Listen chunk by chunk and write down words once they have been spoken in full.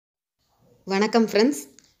வணக்கம் ஃப்ரெண்ட்ஸ்.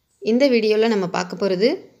 இந்த வீடியோவில் நம்ம பார்க்க போகிறது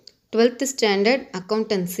 12th ஸ்டாண்டர்ட்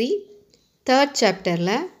அக்கௌண்டன்சி 3rd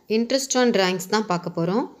சாப்டரில் இன்ட்ரெஸ்ட் ஆன் டிராயிங்ஸ் தான் பார்க்க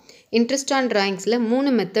போகிறோம். இன்ட்ரெஸ்ட் ஆன் டிராயிங்ஸில்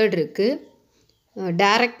 3 மெத்தட் இருக்குது.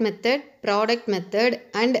 Direct method, product method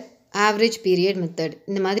and average period method.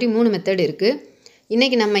 இந்த மாதிரி 3 மெத்தட் இருக்குது.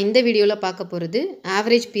 இன்றைக்கி நம்ம இந்த வீடியோவில் பார்க்க போகிறது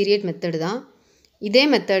ஆவரேஜ் பீரியட் மெத்தட் தான். இதே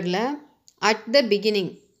மெத்தடில் அட் த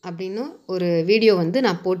பிகினிங் அப்படின்னு ஒரு வீடியோ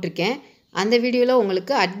நான் போட்டிருக்கேன். அந்த வீடியோவில்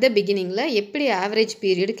உங்களுக்கு அட் த பிகினிங்கில் எப்படி ஆவரேஜ்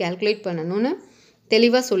பீரியட் கேல்குலேட் பண்ணணும்னு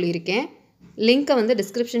தெளிவாக சொல்லியிருக்கேன். லிங்க்கை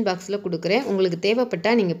டிஸ்கிரிப்ஷன் பாக்ஸில் கொடுக்குறேன். உங்களுக்கு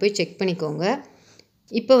தேவைப்பட்டால் நீங்கள் போய் செக் பண்ணிக்கோங்க.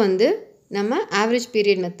 இப்போ நம்ம ஆவரேஜ்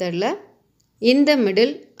பீரியட் மெத்தடில் இன் த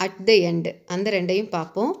மிடில், அட் த எண்டு, அந்த ரெண்டையும்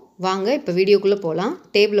பார்ப்போம். வாங்க இப்போ வீடியோக்குள்ளே போகலாம்.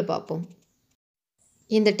 டேபிளை பார்ப்போம்.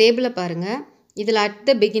 இந்த டேபிளை பாருங்கள். இதில் அட்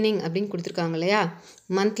த பிகினிங் அப்படின்னு கொடுத்துருக்காங்க இல்லையா,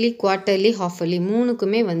 மந்த்லி, குவார்ட்டர்லி, ஹாஃபர்லி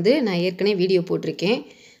மூணுக்குமே நான் ஏற்கனவே வீடியோ போட்டிருக்கேன்.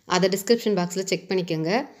 அதை டிஸ்கிரிப்ஷன் பாக்ஸில் செக்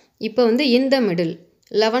பண்ணிக்கோங்க. இப்போ இன் த middle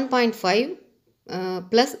 11.5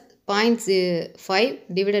 plus 0.5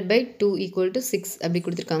 divided by 2 equal to 6 அப்படி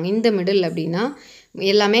கொடுத்துருக்காங்க. இந்த மிடில் அப்படின்னா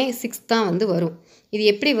எல்லாமே 6 தான் வரும். இது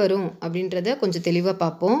எப்படி வரும் அப்படின்றத கொஞ்சம் தெளிவாக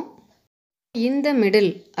பார்ப்போம். இந்த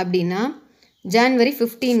மிடில் அப்படின்னா ஜான்வரி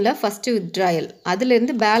 15 ஃபஸ்ட்டு வித்ட்ராயல்,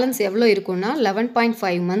 அதுலேருந்து பேலன்ஸ் எவ்வளோ இருக்குன்னா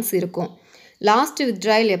 11.5 மந்த்ஸ் இருக்கும். லாஸ்ட்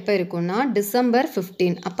வித்ட்ராயல் எப்போ இருக்குன்னா டிசம்பர்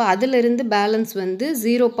 15. அப்போ அதிலிருந்து பேலன்ஸ்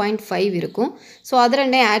 0.5 இருக்கும். ஸோ அதை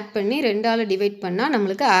ரெண்டையும் ஆட் பண்ணி 2ஆல் டிவைட் பண்ணால்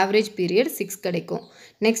நம்மளுக்கு ஆவரேஜ் பீரியட் 6 கிடைக்கும்.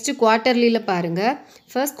 நெக்ஸ்ட்டு குவார்ட்டர்லியில் பாருங்கள்.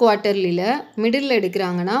 ஃபர்ஸ்ட் குவார்ட்டர்லியில் மிடில்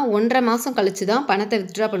எடுக்கிறாங்கன்னா 1.5 மாதம் கழித்து தான் பணத்தை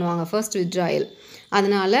வித்ட்ரா பண்ணுவாங்க, ஃபர்ஸ்ட் வித்ட்ராயல்.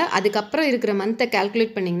 அதனால் அதுக்கப்புறம் இருக்கிற மந்த்தை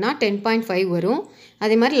கால்குலேட் பண்ணிங்கன்னா 10.5 வரும்.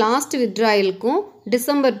 அதே மாதிரி லாஸ்ட் வித்ட்ராயலுக்கும்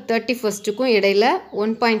டிசம்பர் 31க்கும் இடையில்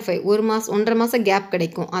 1.5, 1.5 மாதம் கேப்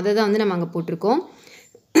கிடைக்கும். அதை தான் நம்ம அங்கே போட்டிருக்கோம்.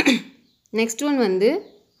 Next one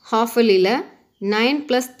ஹாஃபர்லியில் 9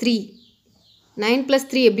 + 3. 9 +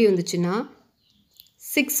 3 எப்படி வந்துச்சுன்னா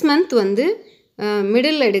 6 மந்த்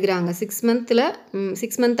மிடில் எடுக்கிறாங்க. 6 மந்த்தில்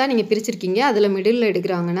 6 மந்த்தாக நீங்கள் பிரிச்சிருக்கீங்க, அதில் மிடில்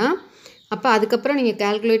எடுக்கிறாங்கன்னா அப்போ அதுக்கப்புறம் நீங்கள்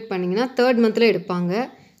கால்குலேட் பண்ணிங்கன்னா 3rd மந்தில் எடுப்பாங்க.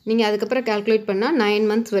 நீங்கள் அதுக்கப்புறம் கால்குலேட் பண்ணால் 9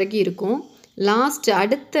 மந்த்ஸ் வரைக்கும் இருக்கும். லாஸ்ட்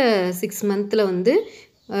அடுத்த 6 மந்தில்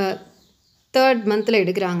 3rd மந்தில்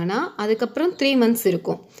எடுக்கிறாங்கன்னா அதுக்கப்புறம் 3 மந்த்ஸ்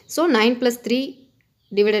இருக்கும். So 9 + 3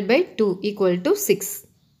 divided by 2 equal to 6.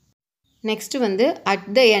 Next at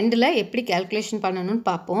the எண்டில் எப்படி கால்குலேஷன் பண்ணணும்னு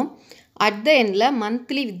பார்ப்போம். அட் த எண்டில்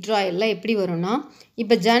மந்த்லி வித்ட்ராயலில் எப்படி வரும்னா,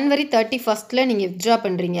 இப்போ ஜனவரி 31 நீங்கள் வித்ட்ரா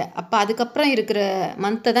பண்ணுறீங்க. அப்போ அதுக்கப்புறம் இருக்கிற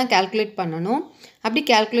மந்த்தை தான் கால்குலேட் பண்ணணும். அப்படி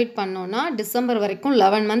கால்குலேட் பண்ணோன்னா டிசம்பர் வரைக்கும்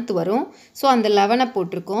 11 மந்த் வரும். ஸோ அந்த 11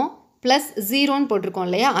 போட்டிருக்கோம். ப்ளஸ் 0ன்னு போட்டிருக்கோம்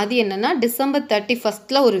இல்லையா, அது என்னென்னா டிசம்பர்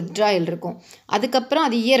 31 ஒரு வித்ட்ராயல் இருக்கும். அதுக்கப்புறம்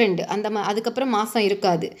அது இயர் எண்டு, அதுக்கப்புறம் மாதம்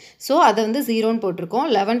இருக்காது. ஸோ அதை 0ன்னு போட்டிருக்கோம்.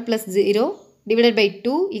 11 + 0 divided by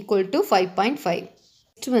 2 equal to 5.5.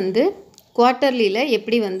 Next குவார்ட்டர்லியில்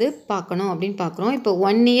எப்படி பார்க்கணும் அப்படின்னு பார்க்குறோம். இப்போ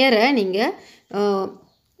 1 இயரை நீங்கள்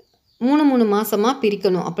 3 மாதமாக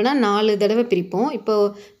பிரிக்கணும். அப்படின்னா 4 தடவை பிரிப்போம். இப்போ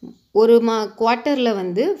ஒரு குவார்ட்டரில்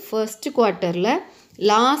ஃபர்ஸ்ட் குவார்ட்டரில்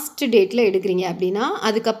லாஸ்ட் டேட்டில் எடுக்கிறீங்க அப்படின்னா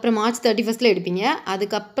அதுக்கப்புறம் மார்ச் 31 எடுப்பீங்க.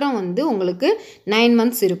 அதுக்கப்புறம் உங்களுக்கு 9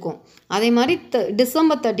 மந்த்ஸ் இருக்கும். அதே மாதிரி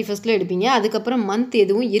டிசம்பர் 31 எடுப்பீங்க. அதுக்கப்புறம் மந்த்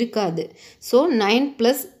எதுவும் இருக்காது. ஸோ 9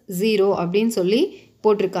 + 0 அப்படின்னு சொல்லி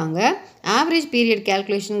போட்டிருக்காங்க. ஆவரேஜ் பீரியட்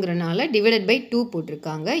கேல்குலேஷனுங்கிறனால டிவைடட் பை 2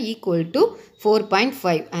 போட்டிருக்காங்க, equal to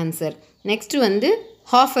 4.5 answer. Next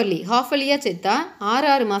half-yearly. ஹாஃபர்லியாக சேர்த்தா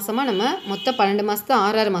 6 மாதமாக நம்ம மொத்தம் 12 மாதத்தை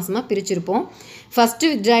 6 மாதமாக பிரிச்சிருப்போம். ஃபஸ்ட்டு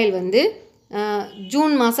வித்ட்ராயல்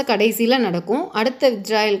ஜூன் மாதம் கடைசியில் நடக்கும். அடுத்த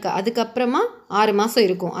வித்ட்ராயலுக்கு அதுக்கப்புறமா 6 மாதம்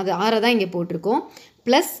இருக்கும். அது 6 தான் இங்கே போட்டிருக்கோம்.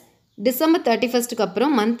 ப்ளஸ் டிசம்பர் 31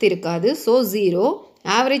 அப்புறம் மந்த் இருக்காது. So 0.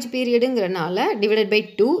 Average பீரியடுங்கிறனால divided by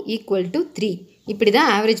 2 equal to 3. இப்படி தான்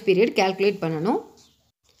ஆவரேஜ் பீரியட் கேல்குலேட் பண்ணணும்.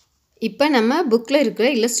 இப்போ நம்ம புக்கில் இருக்கிற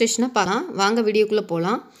இல்லஸ்ட்ரேஷனை பார்க்கலாம். வாங்க வீடியோக்குள்ளே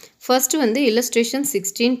போகலாம். ஃபர்ஸ்ட்டு இல்லஸ்ட்ரேஷன்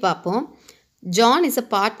 16 பார்ப்போம். John is a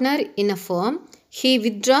partner in a firm. He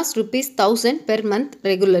withdraws ₹1000 per month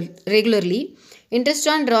regularly. Interest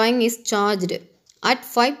on drawing is charged at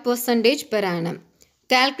 5% per annum.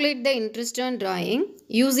 Calculate the interest on drawing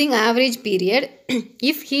using average period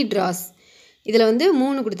if he draws. இதில்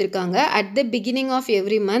 3 கொடுத்துருக்காங்க. At the beginning of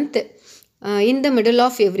every month, in the middle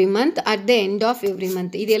of every month, at the end of every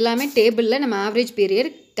month. இது எல்லாமே டேபிளில் நம்ம average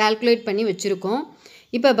period calculate பண்ணி வச்சுருக்கோம்.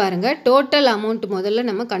 இப்போ பாருங்கள், டோட்டல் அமௌண்ட் முதல்ல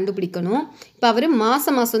நம்ம கண்டுபிடிக்கணும். இப்போ அவர்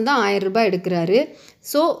மாதம் தான் 1000 ரூபாய் எடுக்கிறாரு.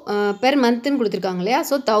 ஸோ பெர் மந்த்துன்னு கொடுத்துருக்காங்க இல்லையா,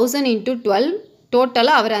 ஸோ 1000 × 12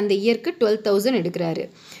 டோட்டலாக அவர் அந்த இயருக்கு 12,000 எடுக்கிறாரு.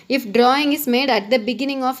 If drawing is made at the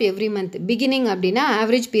beginning of every month, beginning அப்படின்னா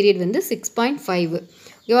ஆவரேஜ் பீரியட் 6.5.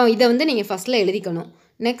 இதை நீங்கள் ஃபஸ்ட்டில் எழுதிக்கணும்.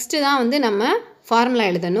 நெக்ஸ்ட்டு தான் நம்ம ஃபார்முலா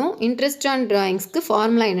எழுதணும். இன்ட்ரெஸ்ட் ஆன் ட்ராயிங்ஸ்க்கு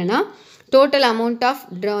ஃபார்முலா என்னென்னா total amount of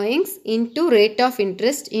drawings into rate of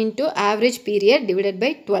interest into average period divided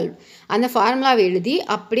by 12 அந்த ஃபார்முலாவை எழுதி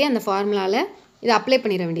அப்படியே அந்த ஃபார்முலாவில் இதை அப்ளை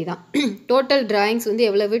பண்ணிட வேண்டியதான். டோட்டல் drawings வந்து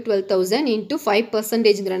எவ்வளவு 12,000 into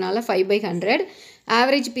 5%ங்கிறனால 5/100,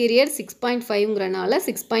 ஆவரேஜ் பீரியட் 6.5ங்கிறனால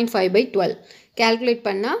 6.5/12 கால்குலேட்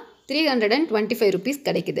பண்ணால் 325 rupees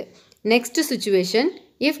கிடைக்குது. Next situation,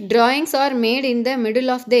 if drawings are made in the middle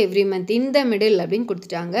of the every month, in the middle அப்படின்னு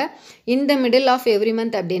கொடுத்துட்டாங்க. in the middle of every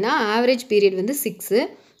month அப்படின்னா ஆவரேஜ் பீரியட் வந்து 6.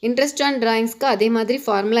 Interest on டிராயிங்ஸ்க்கு அதே மாதிரி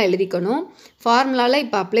formula எழுதிக்கணும். ஃபார்முலாவில்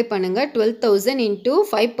இப்போ அப்ளை பண்ணுங்கள். 12,000 into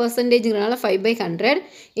 5%ங்கிறனால 5/100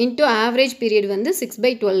 into ஆவரேஜ் பீரியட் வந்து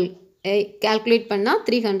 6/12 கால்குலேட் பண்ணால்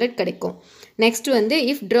 300 கிடைக்கும். நெக்ஸ்ட் வந்து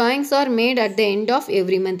if drawings are made at the end of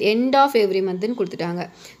every month, end of every monthன்னு கொடுத்துட்டாங்க.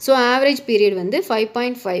 ஸோ ஆவரேஜ் பீரியட் வந்து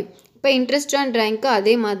 5.5. இப்போ இன்ட்ரெஸ்ட் ஆன் டிராயிங்க்கு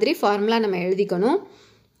அதே மாதிரி ஃபார்முலா நம்ம எழுதிக்கணும்.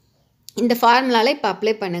 இந்த ஃபார்முலாவில் இப்போ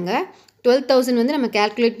அப்ளை பண்ணுங்கள். 12,000 வந்து நம்ம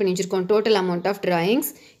கால்குலேட் பண்ணி வச்சுருக்கோம் total amount of drawings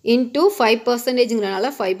into 5%ங்கிறனால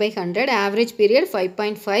 5/100, average period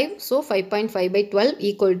 5.5. So 5.5/12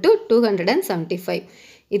 equal to 275.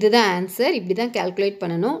 இதுதான் ஆன்சர். இப்படி தான் கால்குலேட்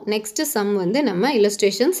பண்ணணும். நெக்ஸ்ட் சம் வந்து நம்ம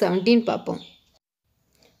இல்லஸ்ட்ரேஷன் 17 பார்ப்போம்.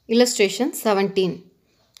 இல்லஸ்ட்ரேஷன் 17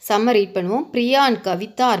 சம்ம ரீட் பண்ணுவோம். Priya and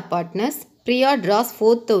Kavitha R partners. Priya draws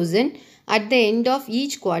 4,000 at the end of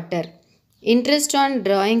each quarter. Interest on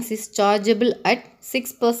drawings is chargeable at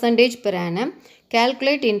 6% per annum.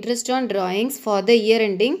 Calculate interest on drawings for the year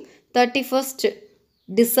ending 31st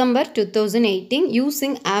December 2018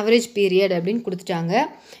 using average period அப்படின்னு கொடுத்துட்டாங்க.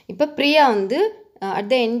 இப்போ பிரியா வந்து at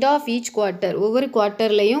the end of each quarter, ஒவ்வொரு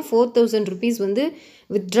குவார்ட்டர்லேயும் 4,000 rupees வந்து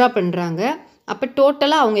withdraw பண்ணுறாங்க. அப்போ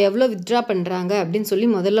டோட்டலாக அவங்க எவ்வளோ வித்ட்ரா பண்ணுறாங்க அப்படின்னு சொல்லி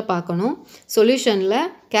முதல்ல பார்க்கணும். சொல்யூஷனில்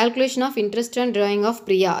calculation of interest on drawing of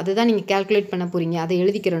Priya அதுதான் நீங்கள் கால்குலேட் பண்ண போகிறீங்க. அதை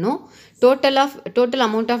எழுதிக்கிறணும். டோட்டல்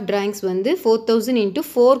அமௌண்ட் ஆஃப் drawings வந்து 4,000 into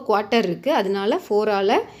 4 குவார்ட்டர் இருக்குது. அதனால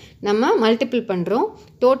 4ஆல் நம்ம மல்டிபிள் பண்ணுறோம்.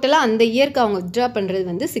 டோட்டலாக அந்த இயருக்கு அவங்க வித்ட்ரா பண்ணுறது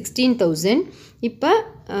வந்து 16,000. இப்போ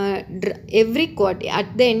every quarter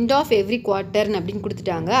at the end of every குவார்ட்டர்னு அப்படின்னு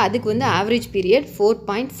கொடுத்துட்டாங்க. அதுக்கு வந்து ஆவரேஜ் பீரியட்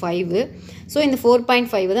 4.5. ஸோ இந்த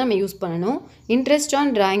 4.5 தான் நம்ம யூஸ் பண்ணணும். இன்ட்ரெஸ்ட்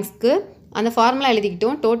ஆன் டிராயிங்ஸ்க்கு அந்த formula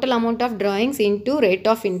எழுதிக்கிட்டோம். Total amount of drawings into rate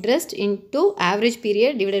of interest into average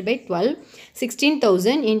period divided by 12.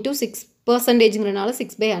 16,000 into 6%ங்கிறனால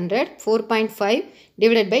 6/100, 4.5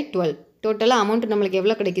 divided by 12. டோட்டலாக அமௌண்ட் நம்மளுக்கு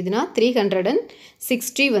எவ்வளோ கிடைக்குதுன்னா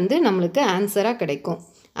 360 வந்து நம்மளுக்கு ஆன்சராக கிடைக்கும்.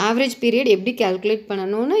 ஆவரேஜ் பீரியட் எப்படி கால்குலேட்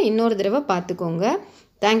பண்ணணும்னு இன்னொரு தடவை பார்த்துக்கோங்க.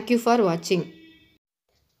 தேங்க்யூ ஃபார் வாட்சிங்.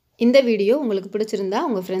 இந்த வீடியோ உங்களுக்கு பிடிச்சிருந்தா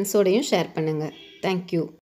உங்கள் ஃப்ரெண்ட்ஸோடையும் ஷேர் பண்ணுங்கள். தேங்க்யூ.